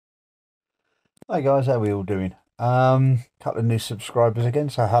Hey guys, how we all doing? Couple of new subscribers again,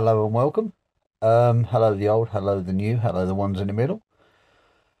 so hello and welcome. Hello the old, hello the new, hello the ones in the middle.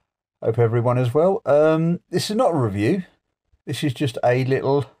 Hope everyone is well. This is not a review. This is just a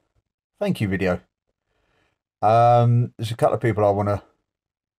little thank you video. There's a couple of people I want to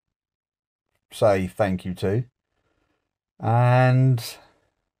say thank you to, and so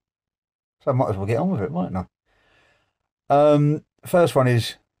I might as well get on with it, mightn't I? First one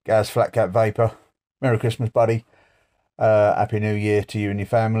is Gaz Flatcat Vapor. Merry Christmas, buddy. Happy New Year to you and your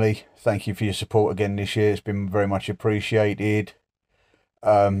family. Thank you for your support again this year. It's been very much appreciated.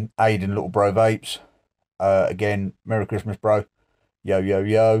 Aiden Little Bro Vapes. Again, Merry Christmas, bro. Yo, yo,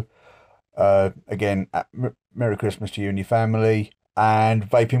 yo. Again, Merry Christmas to you and your family. And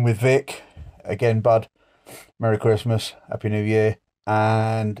Vaping with Vic. Again, bud. Merry Christmas. Happy New Year.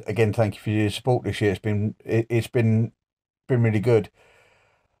 And again, thank you for your support this year. It's been really good.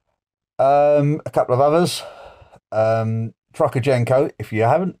 A couple of others. Trucker Jenko, if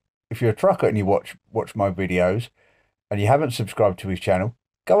you're a trucker and you watch my videos and you haven't subscribed to his channel,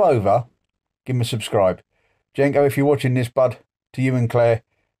 go over, give him a subscribe. Jenko, if you're watching this, bud, to you and Claire,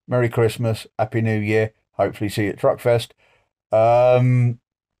 Merry Christmas, Happy New Year. Hopefully see you at Truckfest.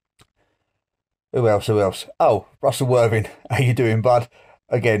 Who else? Who else? Oh, Russell Worthing, how you doing, bud?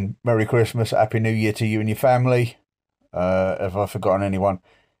 Again, Merry Christmas, Happy New Year to you and your family. Have I forgotten anyone?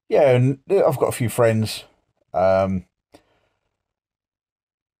 Yeah, and I've got a few friends. Who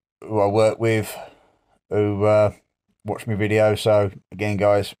I work with who watch my videos. So again,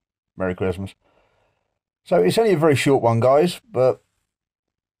 guys, Merry Christmas. So it's only a very short one, guys, but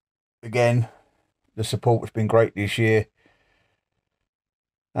again, the support has been great this year,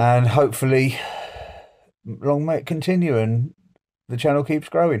 and hopefully, long may it continue and the channel keeps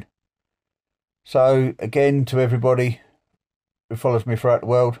growing. So again, to everybody who follows me throughout the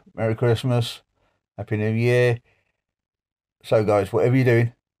world, Merry Christmas, Happy New Year. So guys, whatever you're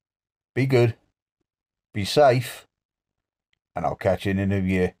doing, be good, be safe, and I'll catch you in the new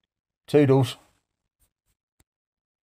year. Toodles.